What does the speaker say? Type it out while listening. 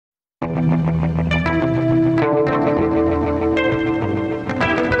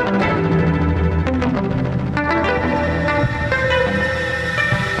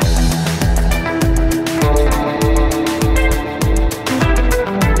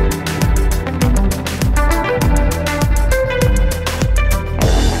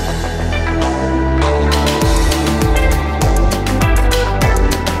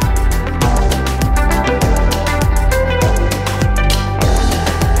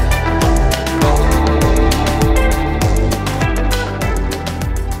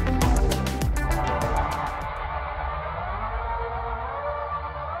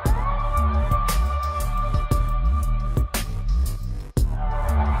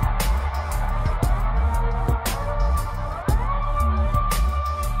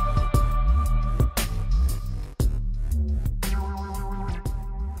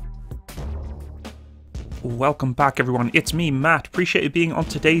Welcome back everyone, it's me Matt, appreciate you being on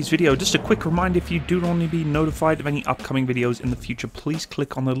today's video. Just a quick reminder, if you do want to be notified of any upcoming videos in the future, please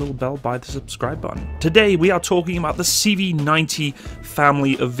click on the little bell by the subscribe button. Today we are talking about the CV90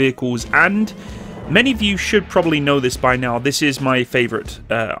 family of vehicles, and many of you should probably know this by now. This is my favourite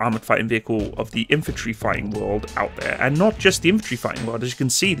armoured fighting vehicle of the infantry fighting world out there. And not just the infantry fighting world. As you can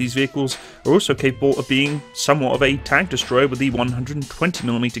see, these vehicles are also capable of being somewhat of a tank destroyer with the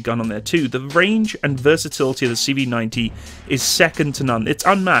 120mm gun on there too. The range and versatility of the CV90 is second to none. It's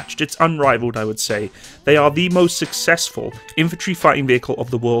unmatched, it's unrivaled, I would say. They are the most successful infantry fighting vehicle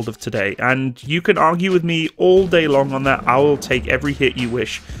of the world of today. And you can argue with me all day long on that. I will take every hit you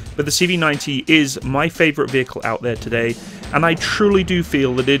wish. But the CV90 is my favourite vehicle out there today, and I truly do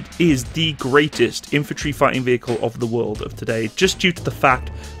feel that it is the greatest infantry fighting vehicle of the world of today, just due to the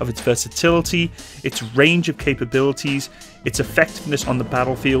fact of its versatility, its range of capabilities, its effectiveness on the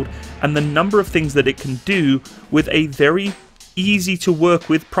battlefield, and the number of things that it can do with a very easy to work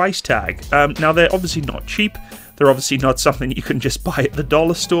with price tag. Now, they're obviously not cheap. They're obviously not something you can just buy at the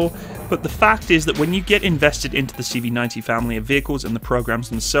dollar store, but the fact is that when you get invested into the CV90 family of vehicles and the programs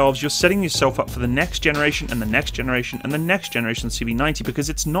themselves, you're setting yourself up for the next generation and the next generation and the next generation of CV90, because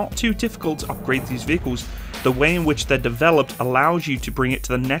it's not too difficult to upgrade these vehicles. The way in which they're developed allows you to bring it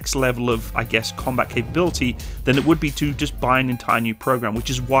to the next level of, I guess, combat capability than it would be to just buy an entire new program, which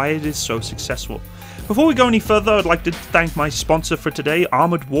is why it is so successful. Before we go any further, I'd like to thank my sponsor for today,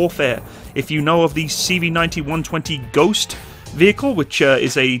 Armored Warfare. If you know of the CV90 120 Ghost vehicle, which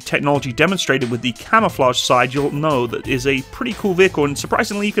is a technology demonstrated with the camouflage side, you'll know that is a pretty cool vehicle, and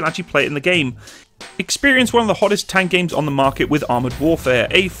surprisingly you can actually play it in the game. Experience one of the hottest tank games on the market with Armored Warfare,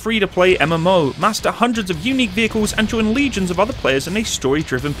 a free-to-play MMO. Master hundreds of unique vehicles and join legions of other players in a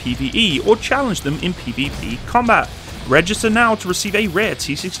story-driven PvE, or challenge them in PvP combat. Register now to receive a rare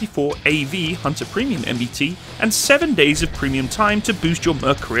T64 AV Hunter Premium MBT and 7 days of premium time to boost your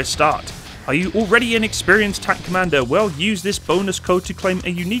Merc career start. Are you already an experienced tank commander? Well, use this bonus code to claim a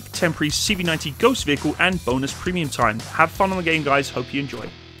unique temporary CV90 Ghost vehicle and bonus premium time. Have fun on the game, guys. Hope you enjoy.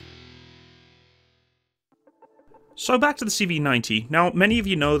 So back to the CV90. Now, many of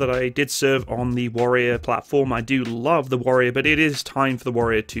you know that I did serve on the Warrior platform. I do love the Warrior, but it is time for the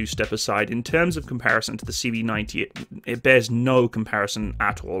Warrior to step aside. In terms of comparison to the CV90, it bears no comparison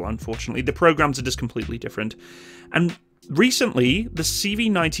at all, unfortunately. The programs are just completely different. And recently, the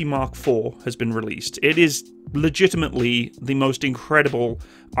CV90 Mk IV has been released. It is legitimately the most incredible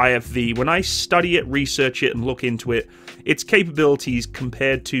IFV. When I study it, research it, and look into it, its capabilities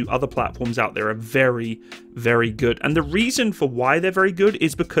compared to other platforms out there are very, very good. And the reason for why they're very good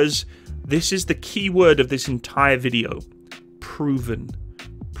is because this is the key word of this entire video. Proven.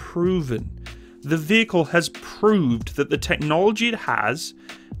 Proven. The vehicle has proved that the technology it has,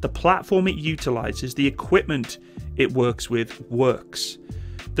 the platform it utilizes, the equipment it works with, works.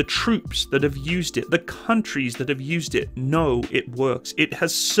 The troops that have used it, the countries that have used it, know it works. It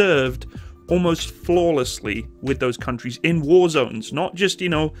has served almost flawlessly with those countries in war zones, not just, you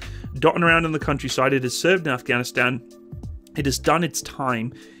know, dotting around in the countryside. It has served in Afghanistan. It has done its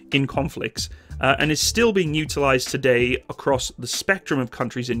time in conflicts and is still being utilized today across the spectrum of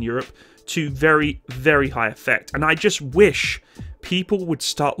countries in Europe to very, very high effect. And I just wish people would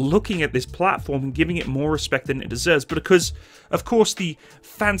start looking at this platform and giving it more respect than it deserves. But because, of course, the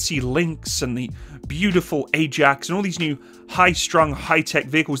fancy Lynx and the beautiful Ajax and all these new high-strung, high-tech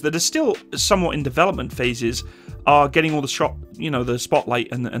vehicles that are still somewhat in development phases are getting all the the spotlight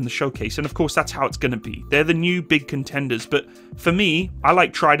and the showcase. And of course, that's how it's going to be. They're the new big contenders. But for me, I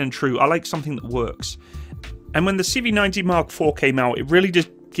like tried and true. I like something that works. And when the CV90 Mk IV came out, it really just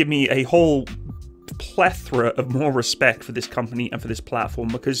gave me a whole plethora of more respect for this company and for this platform,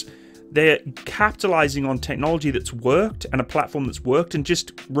 because They're capitalizing on technology that's worked and a platform that's worked and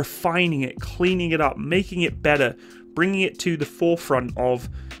just refining it, cleaning it up, making it better, bringing it to the forefront of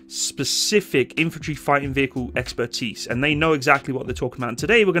specific infantry fighting vehicle expertise. And they know exactly what they're talking about. And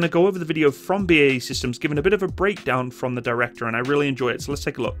today we're going to go over the video from BAE Systems, giving a bit of a breakdown from the director, and I really enjoy it. So let's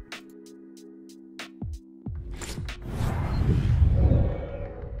take a look.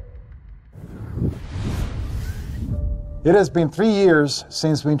 It has been 3 years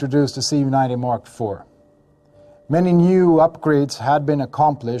since we introduced the CV90 Mk IV. Many new upgrades had been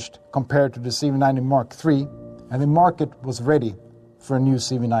accomplished compared to the CV90 Mk III, and the market was ready for a new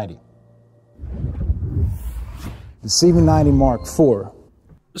CV90. The CV90 Mk IV.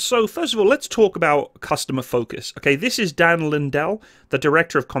 So first of all, let's talk about customer focus. Okay, this is Dan Lindell, the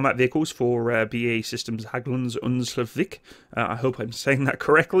Director of Combat Vehicles for BAE Systems Hägglunds und I hope I'm saying that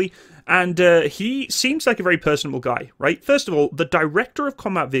correctly. And he seems like a very personable guy, right? First of all, the Director of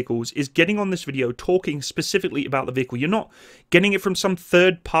Combat Vehicles is getting on this video talking specifically about the vehicle. You're not getting it from some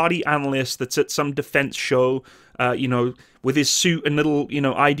third-party analyst that's at some defense show, you know, with his suit and little, you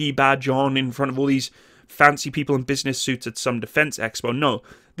know, ID badge on in front of all these fancy people in business suits at some defense expo. No,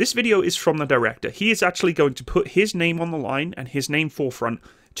 this video is from the director. He is actually going to put his name on the line and his name forefront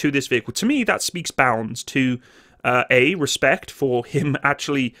to this vehicle. To me, that speaks bounds to A, respect for him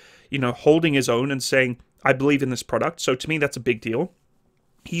actually, you know, holding his own and saying, I believe in this product. So to me, that's a big deal.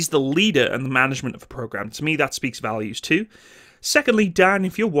 He's the leader and the management of the program. To me, that speaks values too. Secondly, Dan,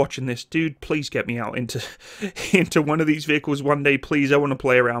 if you're watching this, dude, please get me out into one of these vehicles one day, please. I want to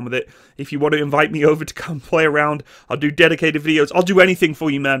play around with it. If you want to invite me over to come play around, I'll do dedicated videos. I'll do anything for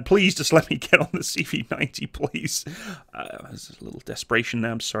you, man. Please just let me get on the CV90, please. There's a little desperation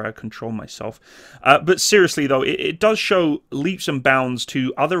there. I'm sorry, I control myself. But seriously, though, it does show leaps and bounds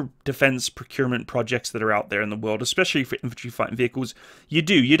to other defense procurement projects that are out there in the world, especially for infantry fighting vehicles. You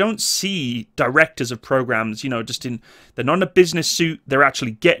don't see directors of programs, you know, they're not in a business suit, they're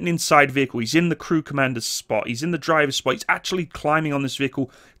actually getting inside vehicle. He's in the crew commander's spot, he's in the driver's spot, he's actually climbing on this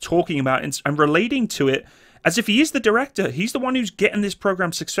vehicle, talking about it and relating to it as if he is the director. He's the one who's getting this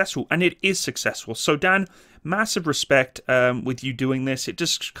program successful, and it is successful. So Dan, massive respect with you doing this. It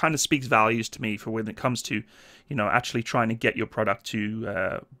just kind of speaks values to me for when it comes to, you know, actually trying to get your product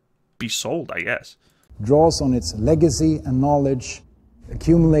to be sold, I guess. Draws on its legacy and knowledge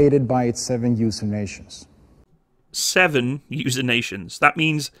accumulated by its 7 user nations. 7 user nations. That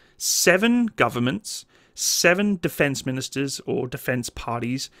means 7 governments, 7 defense ministers or defense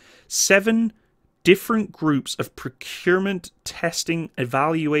parties, 7 different groups of procurement, testing,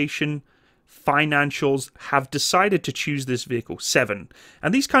 evaluation, financials have decided to choose this vehicle. 7.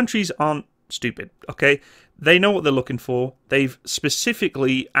 And these countries aren't stupid, okay? They know what they're looking for. They've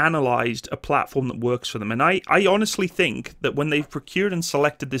specifically analyzed a platform that works for them. And I honestly think that when they've procured and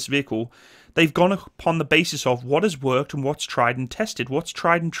selected this vehicle, they've gone upon the basis of what has worked and what's tried and tested, what's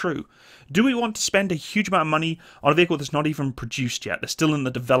tried and true. Do we want to spend a huge amount of money on a vehicle that's not even produced yet? They're still in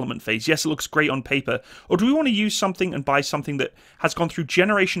the development phase. Yes, it looks great on paper. Or do we want to use something and buy something that has gone through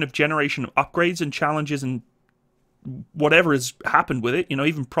generation of upgrades and challenges and whatever has happened with it, you know,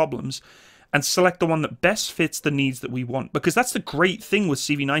 even problems, and select the one that best fits the needs that we want? Because that's the great thing with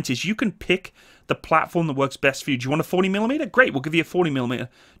CV90s. You can pick the platform that works best for you. Do you want a 40mm? Great, we'll give you a 40mm. Do you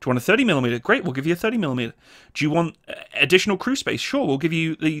want a 30mm? Great, we'll give you a 30mm. Do you want additional crew space? Sure, we'll give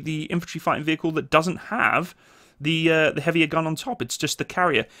you the infantry fighting vehicle that doesn't have the heavier gun on top. It's just the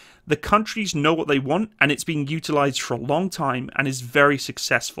carrier. The countries know what they want, and it's being utilized for a long time and is very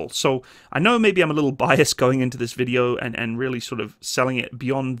successful. So I know maybe I'm a little biased going into this video and really sort of selling it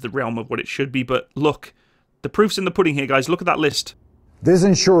beyond the realm of what it should be, but look, the proof's in the pudding here, guys. Look at that list. This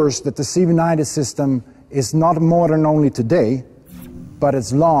ensures that the CV90 system is not modern only today, but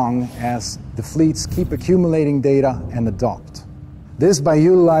as long as the fleets keep accumulating data and adopt. This by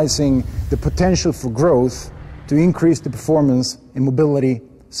utilizing the potential for growth to increase the performance in mobility,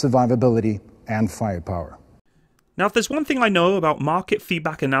 survivability, and firepower. Now, if there's one thing I know about market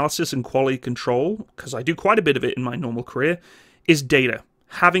feedback analysis and quality control, because I do quite a bit of it in my normal career, is data.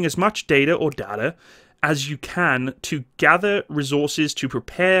 Having as much data or data as you can to gather resources, to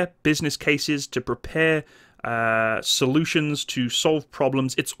prepare business cases, to prepare solutions, to solve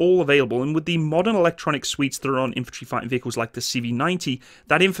problems. It's all available. And with the modern electronic suites that are on infantry fighting vehicles like the CV90,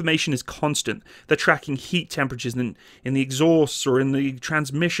 that information is constant. They're tracking heat temperatures in the exhausts or in the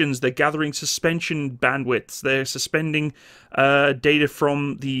transmissions. They're gathering suspension bandwidths. They're suspending data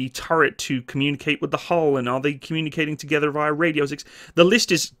from the turret to communicate with the hull. And are they communicating together via radios? The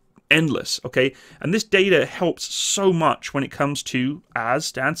list is endless, okay? And this data helps so much when it comes to,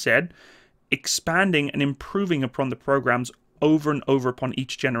 as Dan said, expanding and improving upon the programs over and over upon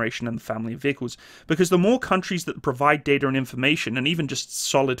each generation and the family of vehicles. Because the more countries that provide data and information, and even just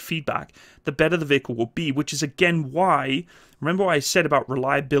solid feedback, the better the vehicle will be, which is again why, remember what I said about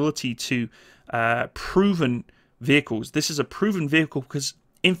reliability to proven vehicles. This is a proven vehicle because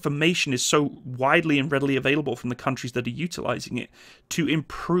information is so widely and readily available from the countries that are utilizing it to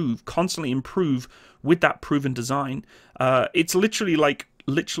improve, constantly improve with that proven design. It's literally like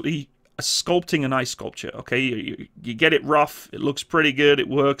sculpting an ice sculpture. Okay, you get it rough, it looks pretty good, it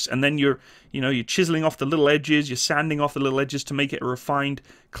works, and then you're chiseling off the little edges, you're sanding off the little edges to make it a refined,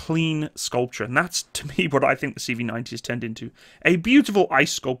 clean sculpture. And that's, to me, what I think the CV90 has turned into: a beautiful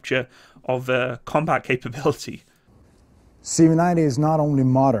ice sculpture of combat capability. CV90 is not only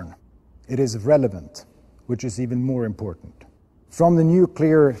modern, it is relevant, which is even more important. From the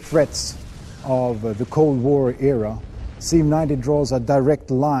nuclear threats of the Cold War era, CV90 draws a direct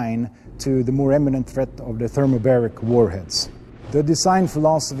line to the more imminent threat of the thermobaric warheads. The design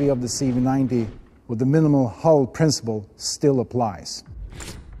philosophy of the CV90, with the minimal hull principle, still applies.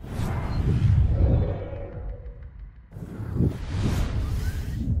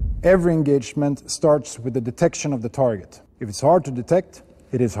 Every engagement starts with the detection of the target. If it's hard to detect,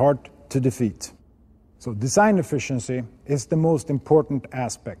 it is hard to defeat. So design efficiency is the most important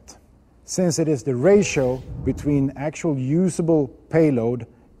aspect, since it is the ratio between actual usable payload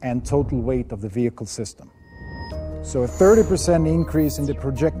and total weight of the vehicle system. So a 30% increase in the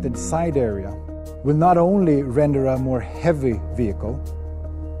projected side area will not only render a more heavy vehicle,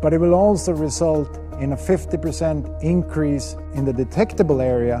 but it will also result in a 50% increase in the detectable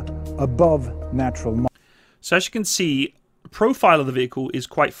area above natural mark. So as you can see, the profile of the vehicle is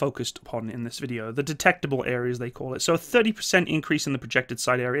quite focused upon in this video, the detectable areas they call it. So a 30% increase in the projected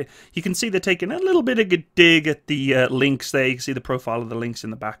side area. You can see they're taking a little bit of a dig at the Lynx there. You can see the profile of the Lynx in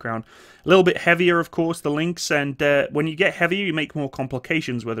the background. A little bit heavier, of course, the Lynx, and when you get heavier, you make more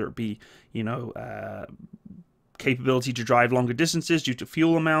complications, whether it be, capability to drive longer distances due to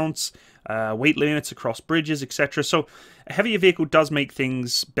fuel amounts, weight limits across bridges, etc. So a heavier vehicle does make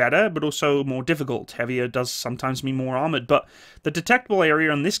things better, but also more difficult. Heavier does sometimes mean more armored, but the detectable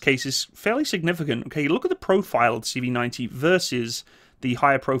area in this case is fairly significant. Okay, look at the profile of the CV90 versus the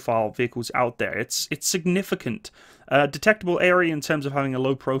higher profile vehicles out there. It's significant. Detectable area in terms of having a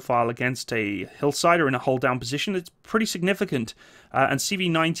low profile against a hillside or in a hull down position, it's pretty significant. And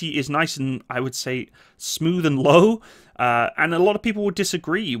CV90 is nice and, I would say, smooth and low. And a lot of people would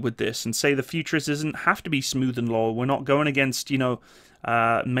disagree with this and say the Futurist doesn't have to be smooth and low. We're not going against,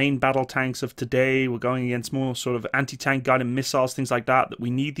 main battle tanks of today. We're going against more sort of anti-tank guided missiles, things like that, that we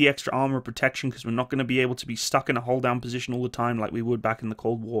need the extra armor protection because we're not going to be able to be stuck in a hull down position all the time like we would back in the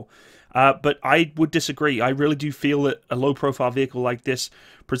Cold War. But I would disagree. I really do feel that a low-profile vehicle like this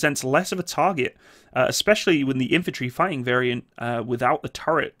presents less of a target, especially when the infantry fighting variant without the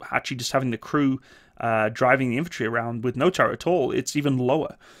turret, actually just having the crew driving the infantry around with no turret at all, it's even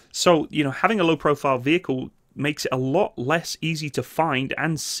lower. So, having a low-profile vehicle makes it a lot less easy to find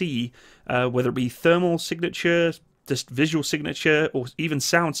and see, whether it be thermal signature, just visual signature, or even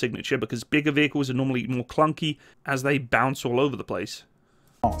sound signature, because bigger vehicles are normally more clunky as they bounce all over the place.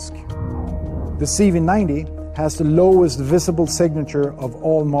 The CV90 has the lowest visible signature of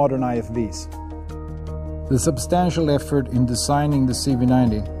all modern IFVs. The substantial effort in designing the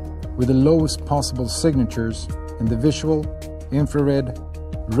CV90 with the lowest possible signatures in the visual, infrared,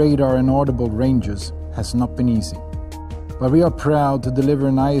 radar and audible ranges has not been easy. But we are proud to deliver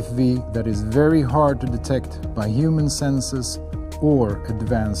an IFV that is very hard to detect by human senses or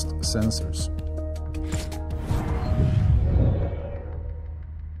advanced sensors.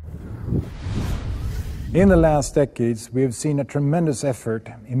 In the last decades, we have seen a tremendous effort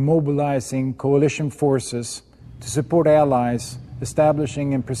in mobilizing coalition forces to support allies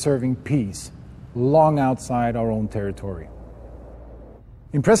establishing and preserving peace long outside our own territory.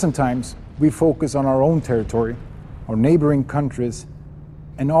 In present times, we focus on our own territory, our neighboring countries,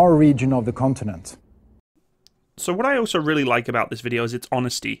 and our region of the continent. So what I also really like about this video is its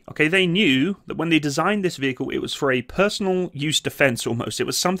honesty. Okay, they knew that when they designed this vehicle, it was for a personal use defense almost. It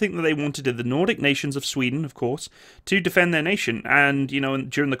was something that they wanted in the Nordic nations of Sweden, of course, to defend their nation. And,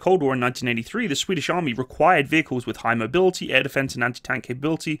 during the Cold War in 1983, the Swedish Army required vehicles with high mobility, air defense and anti-tank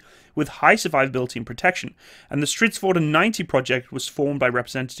capability, with high survivability and protection. And the Stridsfordern 90 project was formed by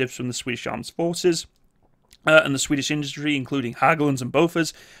representatives from the Swedish Armed Forces, and the Swedish industry, including Hägglunds and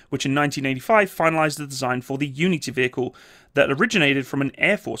Bofors, which in 1985 finalized the design for the Unity vehicle that originated from an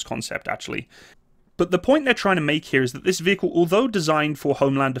Air Force concept, actually. But the point they're trying to make here is that this vehicle, although designed for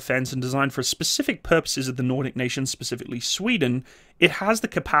homeland defense and designed for specific purposes of the Nordic nations, specifically Sweden, it has the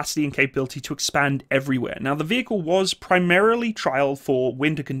capacity and capability to expand everywhere. Now, the vehicle was primarily trialed for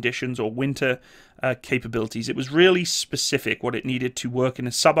winter conditions or winter capabilities. It was really specific what it needed to work in a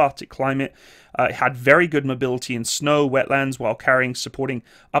subarctic climate. It had very good mobility in snow, wetlands, while supporting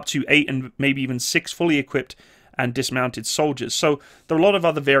up to 8 and maybe even 6 fully equipped and dismounted soldiers. So there are a lot of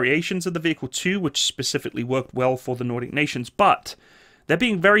other variations of the vehicle too, which specifically worked well for the Nordic nations, but they're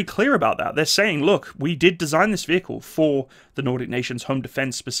being very clear about that. They're saying, look, we did design this vehicle for the Nordic nations, home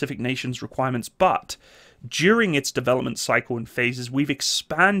defense, specific nations requirements, but during its development cycle and phases, we've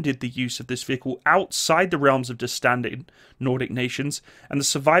expanded the use of this vehicle outside the realms of just standard Nordic nations, and the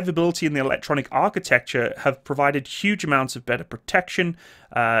survivability and the electronic architecture have provided huge amounts of better protection,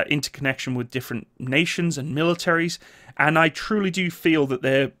 interconnection with different nations and militaries, and I truly do feel that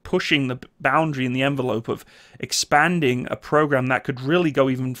they're pushing the boundary and the envelope of expanding a program that could really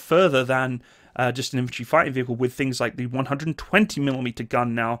go even further than just an infantry fighting vehicle, with things like the 120mm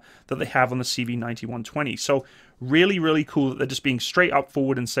gun now that they have on the CV90 120. So really, really cool that they're just being straight up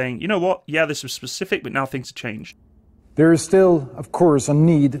forward and saying, you know what, yeah, this was specific, but now things have changed. There is still, of course, a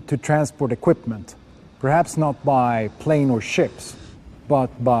need to transport equipment, perhaps not by plane or ships,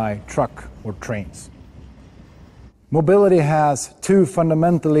 but by truck or trains. Mobility has two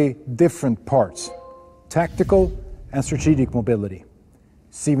fundamentally different parts: tactical and strategic mobility.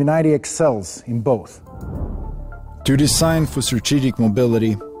 CV90 excels in both. To design for strategic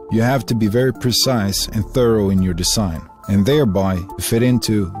mobility, you have to be very precise and thorough in your design, and thereby fit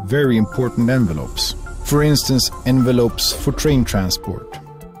into very important envelopes. For instance, envelopes for train transport.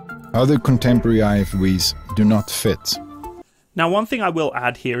 Other contemporary IFVs do not fit. Now, one thing I will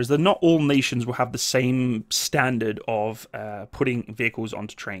add here is that not all nations will have the same standard of putting vehicles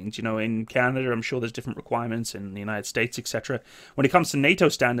onto trains. You know, in Canada, I'm sure there's different requirements, in the United States, etc. When it comes to NATO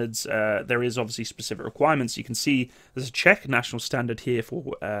standards, there is obviously specific requirements. You can see there's a Czech national standard here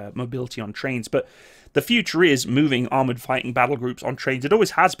for mobility on trains, but the future is moving armored fighting battle groups on trains. It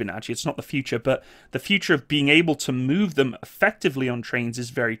always has been, actually. It's not the future, but the future of being able to move them effectively on trains is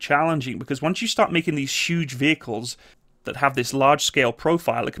very challenging, because once you start making these huge vehicles that have this large-scale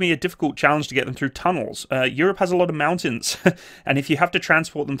profile, it can be a difficult challenge to get them through tunnels. Europe has a lot of mountains, and if you have to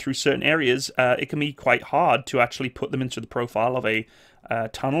transport them through certain areas, it can be quite hard to actually put them into the profile of a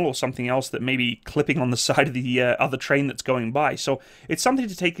tunnel or something else that may be clipping on the side of the other train that's going by. So it's something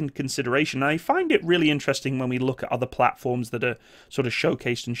to take into consideration. And I find it really interesting when we look at other platforms that are sort of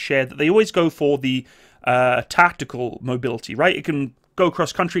showcased and shared, that they always go for the tactical mobility, right? It can go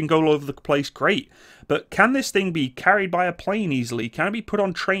cross country and go all over the place, great. But can this thing be carried by a plane easily? Can it be put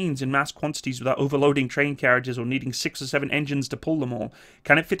on trains in mass quantities without overloading train carriages or needing 6 or 7 engines to pull them all?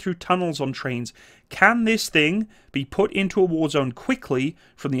 Can it fit through tunnels on trains? Can this thing be put into a war zone quickly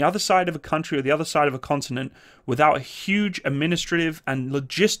from the other side of a country or the other side of a continent without a huge administrative and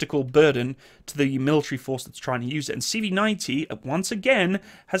logistical burden to the military force that's trying to use it? And CV90, once again,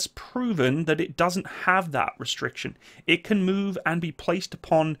 has proven that it doesn't have that restriction. It can move and be placed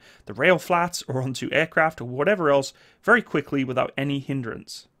upon the rail flats or onto aircraft or whatever else very quickly without any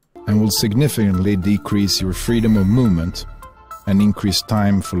hindrance. And will significantly decrease your freedom of movement and increase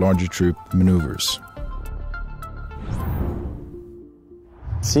time for larger troop maneuvers.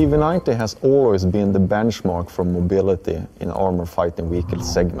 CV90 has always been the benchmark for mobility in armored fighting vehicle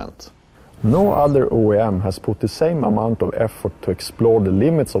segment. No other OEM has put the same amount of effort to explore the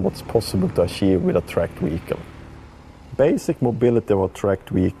limits of what's possible to achieve with a tracked vehicle. Basic mobility of a tracked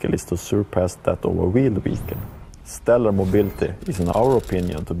vehicle is to surpass that of a wheeled vehicle. Stellar mobility is, in our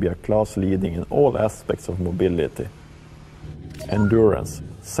opinion, to be a class leading in all aspects of mobility: endurance,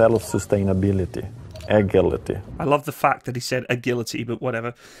 self-sustainability, agility. I love the fact that he said agility, but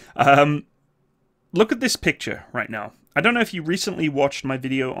whatever. Look at this picture right now. I don't know if you recently watched my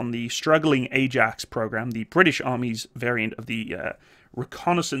video on the struggling Ajax program, the British Army's variant of the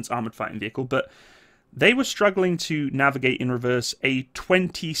reconnaissance armored fighting vehicle, but they were struggling to navigate in reverse a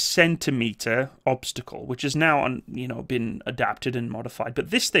 20-centimeter obstacle, which has now, been adapted and modified. But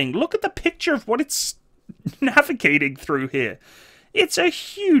this thing, look at the picture of what it's navigating through here. It's a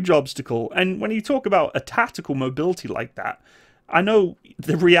huge obstacle, and when you talk about a tactical mobility like that, I know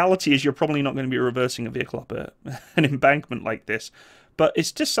the reality is you're probably not going to be reversing a vehicle up an embankment like this, but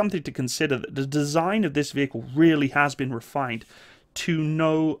it's just something to consider that the design of this vehicle really has been refined to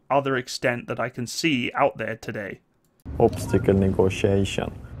no other extent that I can see out there today. Obstacle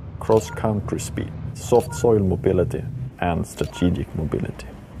negotiation, cross-country speed, soft soil mobility, and strategic mobility.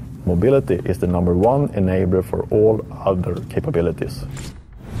 Mobility is the #1 enabler for all other capabilities.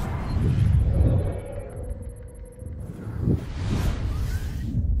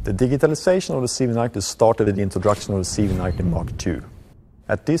 The digitalization of the CV90 started with the introduction of the CV90 Mk IV.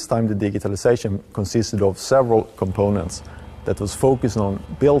 At this time, the digitalization consisted of several components that was focused on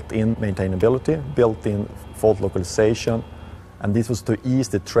built-in maintainability, built-in fault localization, and this was to ease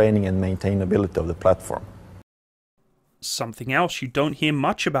the training and maintainability of the platform. Something else you don't hear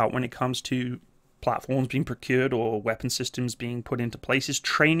much about when it comes to platforms being procured or weapon systems being put into place is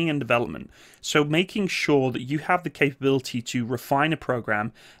training and development. So making sure that you have the capability to refine a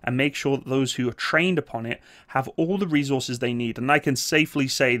program and make sure that those who are trained upon it have all the resources they need. And I can safely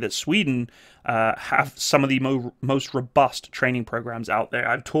say that Sweden have some of the most robust training programs out there.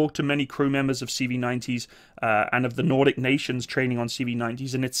 I've talked to many crew members of CV90s and of the Nordic nations training on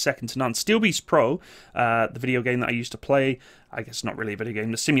CV90s, and it's second to none. Steel Beast Pro, the video game that I used to play, I guess not really a video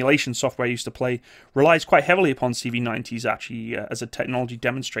game, the simulation software I used to play, relies quite heavily upon CV90s actually as a technology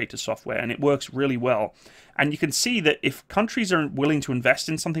demonstrator software, and it works really well. And you can see that if countries are willing to invest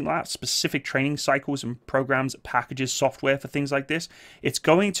in something like that, specific training cycles and programs, packages, software for things like this, it's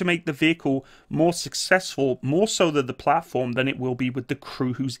going to make the vehicle more successful, more so than the platform, than it will be with the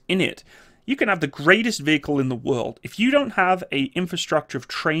crew who's in it. You can have the greatest vehicle in the world. If you don't have an infrastructure of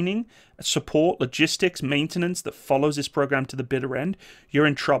training, support, logistics, maintenance that follows this program to the bitter end, you're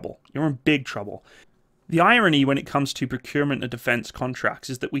in trouble. You're in big trouble. The irony when it comes to procurement and defense contracts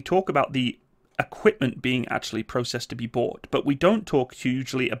is that we talk about the equipment being actually processed to be bought, but we don't talk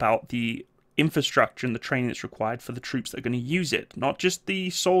hugely about the infrastructure and the training that's required for the troops that are going to use it. Not just the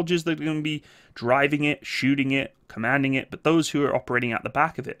soldiers that are going to be driving it, shooting it, commanding it, but those who are operating at the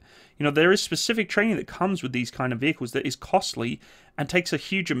back of it. You know, there is specific training that comes with these kind of vehicles that is costly and takes a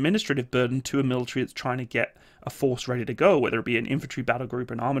huge administrative burden to a military that's trying to get a force ready to go, whether it be an infantry battle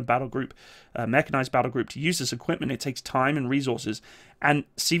group, an armored battle group, a mechanized battle group. To use this equipment, it takes time and resources. And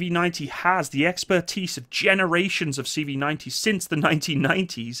CV90 has the expertise of generations of CV90 since the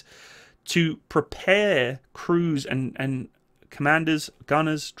 1990s to prepare crews and commanders,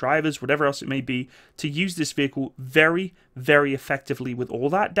 gunners, drivers, whatever else it may be, to use this vehicle very, very effectively with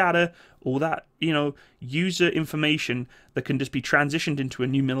all that data, all that, you know, user information that can just be transitioned into a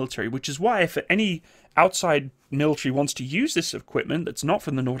new military, which is why if any outside military wants to use this equipment that's not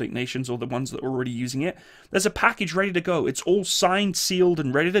from the Nordic nations or the ones that are already using it, there's a package ready to go. It's all signed, sealed,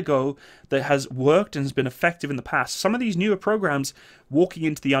 and ready to go that has worked and has been effective in the past. Some of these newer programs walking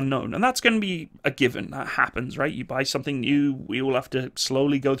into the unknown, and that's going to be a given. That happens, right? You buy something new, we will have to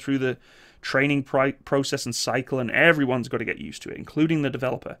slowly go through the training process and cycle, and everyone's got to get used to it, including the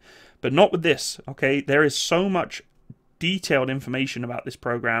developer. But not with this, okay? There is so much detailed information about this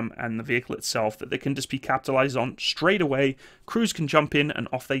program and the vehicle itself that they can just be capitalized on straight away. Crews can jump in and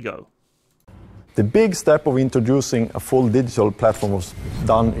off they go. The big step of introducing a full digital platform was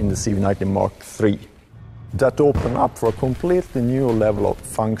done in the CV90 Mk III. That opened up for a completely new level of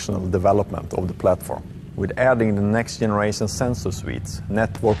functional development of the platform, with adding the next generation sensor suites,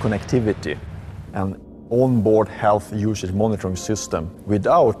 network connectivity, and onboard health usage monitoring system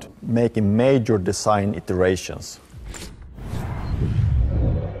without making major design iterations.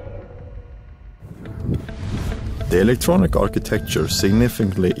 The electronic architecture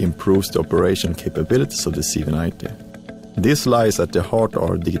significantly improves the operation capabilities of the CV90. This lies at the heart of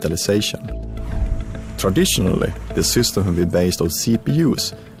our digitalization. Traditionally, the system will be based on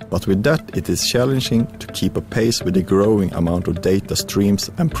CPUs, but with that it is challenging to keep a pace with the growing amount of data streams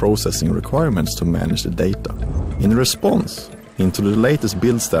and processing requirements to manage the data. In response into the latest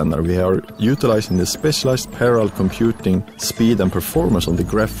build standard, we are utilizing the specialized parallel computing speed and performance of the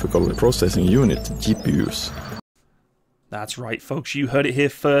graphical processing unit, GPUs. That's right, folks, you heard it here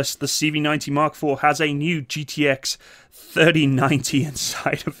first. The CV90 Mk IV has a new GTX 3090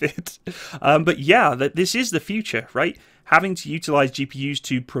 inside of it. But yeah, this is the future, right? Having to utilize GPUs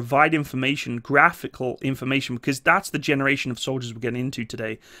to provide information, graphical information, because that's the generation of soldiers we're getting into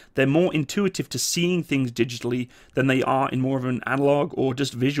today. They're more intuitive to seeing things digitally than they are in more of an analog or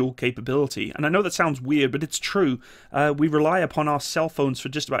just visual capability. And I know that sounds weird, but it's true. We rely upon our cell phones for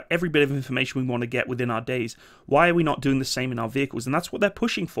just about every bit of information we want to get within our days. Why are we not doing the same in our vehicles? And that's what they're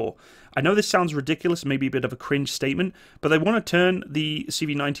pushing for. I know this sounds ridiculous, maybe a bit of a cringe statement, but they want to turn the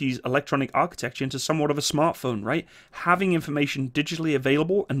CV90's electronic architecture into somewhat of a smartphone, right? Having information digitally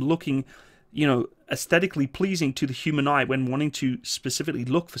available and looking, you know, aesthetically pleasing to the human eye when wanting to specifically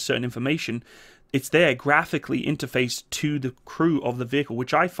look for certain information. It's there graphically interfaced to the crew of the vehicle,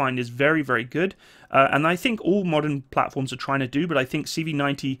 which I find is very, very good. And I think all modern platforms are trying to do, but I think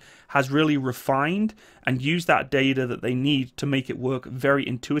CV90 has really refined and used that data that they need to make it work very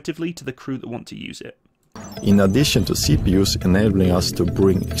intuitively to the crew that want to use it. In addition to CPUs enabling us to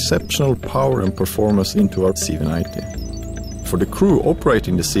bring exceptional power and performance into our CV90. For the crew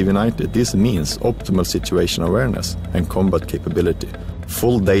operating the CV90, this means optimal situation awareness and combat capability,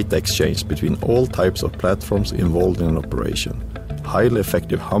 full data exchange between all types of platforms involved in an operation, highly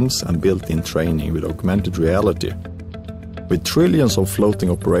effective HUMS and built-in training with augmented reality. With trillions of floating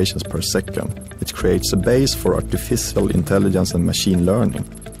operations per second, it creates a base for artificial intelligence and machine learning.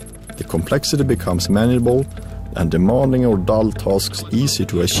 The complexity becomes manageable and demanding or dull tasks easy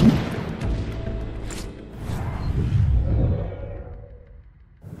to achieve.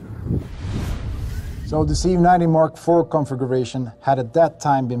 So the CV90 Mark IV configuration had at that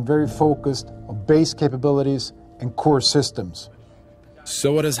time been very focused on base capabilities and core systems.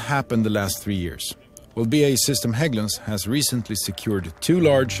 So what has happened the last 3 years? Well, BAE Systems Hägglunds has recently secured 2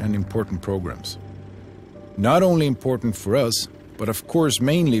 large and important programs. Not only important for us, but of course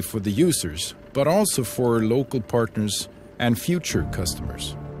mainly for the users, but also for local partners and future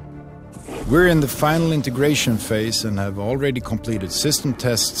customers. We're in the final integration phase and have already completed system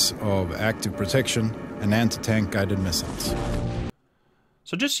tests of active protection and anti-tank guided missiles.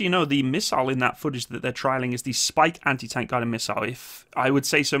 So just so you know, the missile in that footage that they're trialing is the Spike anti-tank guided missile. If I would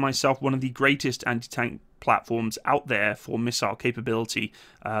say so myself, one of the greatest anti-tank platforms out there for missile capability.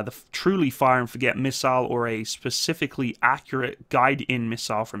 The truly fire and forget missile, or a specifically accurate guide-in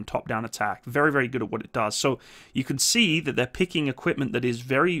missile from top-down attack. Very, very good at what it does. So you can see that they're picking equipment that is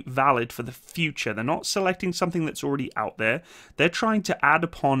very valid for the future. They're not selecting something that's already out there. They're trying to add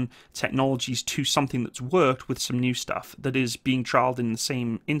upon technologies to something that's worked with some new stuff that is being trialed in the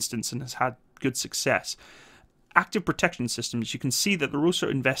same instance and has had good success. Active protection systems, you can see that they're also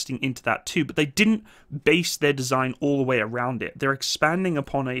investing into that too, but they didn't base their design all the way around it. They're expanding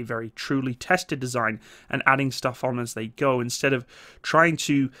upon a very truly tested design and adding stuff on as they go, instead of trying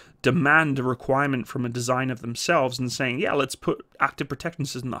to demand a requirement from a design of themselves and saying, yeah, let's put active protection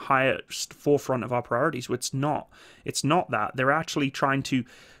systems in the highest forefront of our priorities. Well, it's not. It's not that. They're actually trying to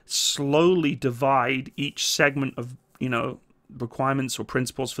slowly divide each segment of, requirements or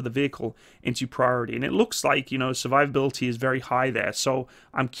principles for the vehicle into priority. And it looks like, survivability is very high there. So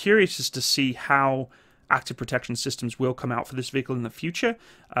I'm curious as to see how active protection systems will come out for this vehicle in the future.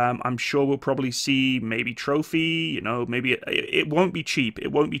 I'm sure we'll probably see maybe trophy, maybe it won't be cheap.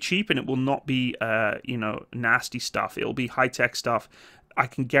 It won't be cheap, and it will not be, nasty stuff. It'll be high-tech stuff. I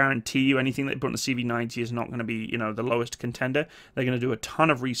can guarantee you anything they put on the CV90 is not going to be, the lowest contender. They're going to do a ton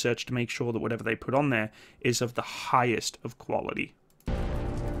of research to make sure that whatever they put on there is of the highest of quality.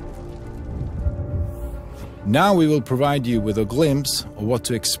 Now we will provide you with a glimpse of what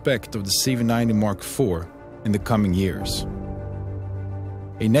to expect of the CV90 Mark IV in the coming years.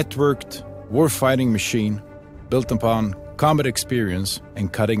 A networked, war-fighting machine built upon combat experience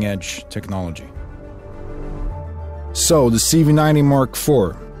and cutting-edge technology. So, the CV90 Mark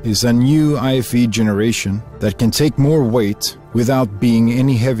IV is a new IFV generation that can take more weight without being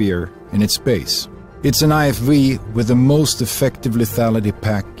any heavier in its base. It's an IFV with the most effective lethality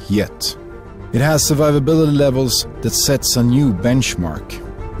pack yet. It has survivability levels that sets a new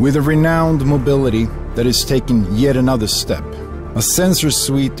benchmark, with a renowned mobility that is taking yet another step. A sensor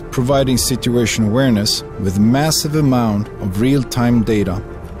suite providing situation awareness with massive amount of real-time data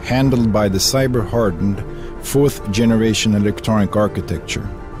handled by the cyber-hardened 4th generation electronic architecture,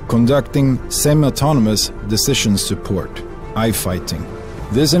 conducting semi-autonomous decision support, I-fighting.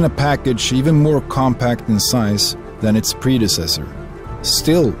 This in a package even more compact in size than its predecessor,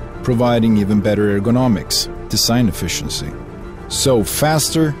 still providing even better ergonomics, design efficiency. So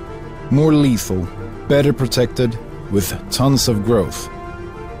faster, more lethal, better protected, with tons of growth.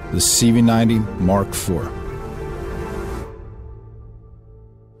 The CV90 Mark IV.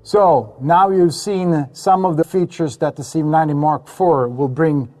 So, now you've seen some of the features that the CV90 Mark IV will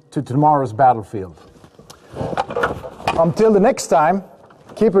bring to tomorrow's battlefield. Until the next time,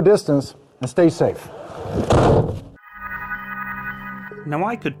 keep your distance and stay safe. Now,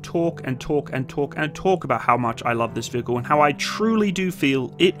 I could talk and talk and talk and talk about how much I love this vehicle and how I truly do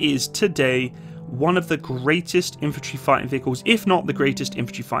feel it is today one of the greatest infantry fighting vehicles, if not the greatest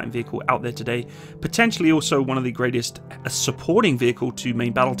infantry fighting vehicle out there today. Potentially also one of the greatest supporting vehicle to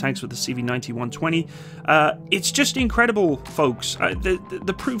main battle tanks with the CV90 120. It's just incredible, folks.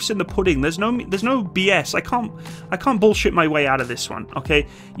 The proof's in the pudding. There's no BS. I can't bullshit my way out of this one. Okay,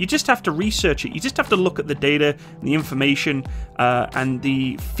 you just have to research it. You just have to look at the data, and the information, and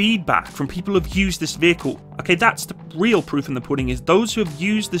the feedback from people who've used this vehicle. Okay, that's the real proof in the pudding, is those who have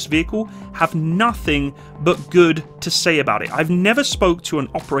used this vehicle have nothing but good to say about it. I've never spoke to an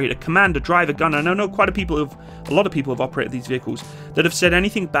operator, commander, driver, gunner, and I know quite a lot of people have operated these vehicles that have said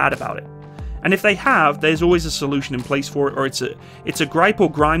anything bad about it. And if they have, there's always a solution in place for it, or it's a gripe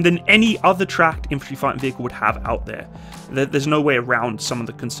or grime than any other tracked infantry fighting vehicle would have out there. There's no way around some of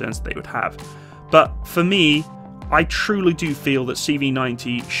the concerns that they would have. But for me, I truly do feel that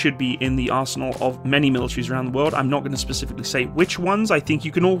CV90 should be in the arsenal of many militaries around the world. I'm not going to specifically say which ones. I think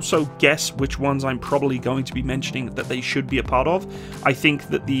you can also guess which ones I'm probably going to be mentioning that they should be a part of. I think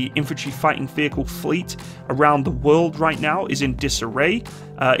that the infantry fighting vehicle fleet around the world right now is in disarray.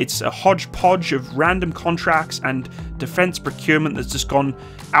 It's a hodgepodge of random contracts and defense procurement that's just gone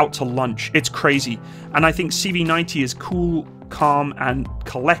out to lunch. It's crazy. And I think CV90 is cool, calm and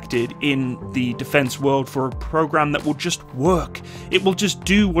collected in the defense world for a program that will just work. It will just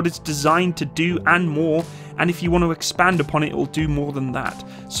do what it's designed to do and more, and if you want to expand upon it, it will do more than that.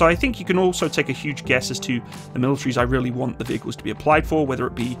 So I think you can also take a huge guess as to the militaries I really want the vehicles to be applied for, whether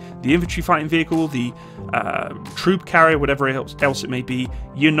it be the infantry fighting vehicle, the troop carrier, whatever else it may be.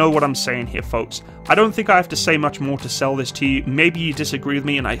 You know what I'm saying here, folks. I don't think I have to say much more to sell this to you. Maybe you disagree with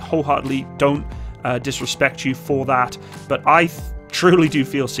me, and I wholeheartedly don't disrespect you for that, but I truly do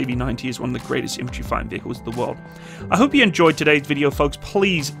feel CV90 is one of the greatest infantry fighting vehicles in the world. I hope you enjoyed today's video, folks.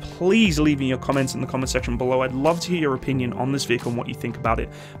 Please leave me your comments in the comment section below. I'd love to hear your opinion on this vehicle and what you think about it,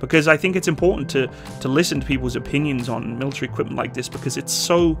 because I think it's important to listen to people's opinions on military equipment like this, because it's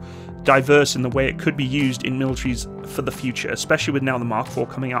so diverse in the way it could be used in militaries for the future, especially with now the Mark IV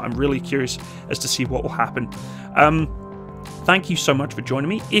coming out. I'm really curious as to see what will happen. Thank you so much for joining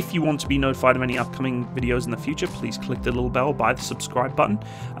me. If you want to be notified of any upcoming videos in the future, please click the little bell by the subscribe button.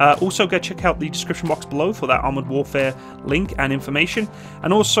 Also, go check out the description box below for that Armored Warfare link and information.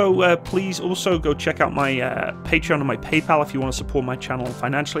 And also, please also go check out my Patreon and my PayPal if you want to support my channel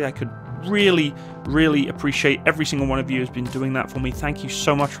financially. I could really appreciate every single one of you who's been doing that for me. Thank you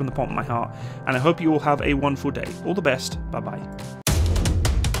so much from the bottom of my heart, and I hope you all have a wonderful day. All the best. Bye-bye.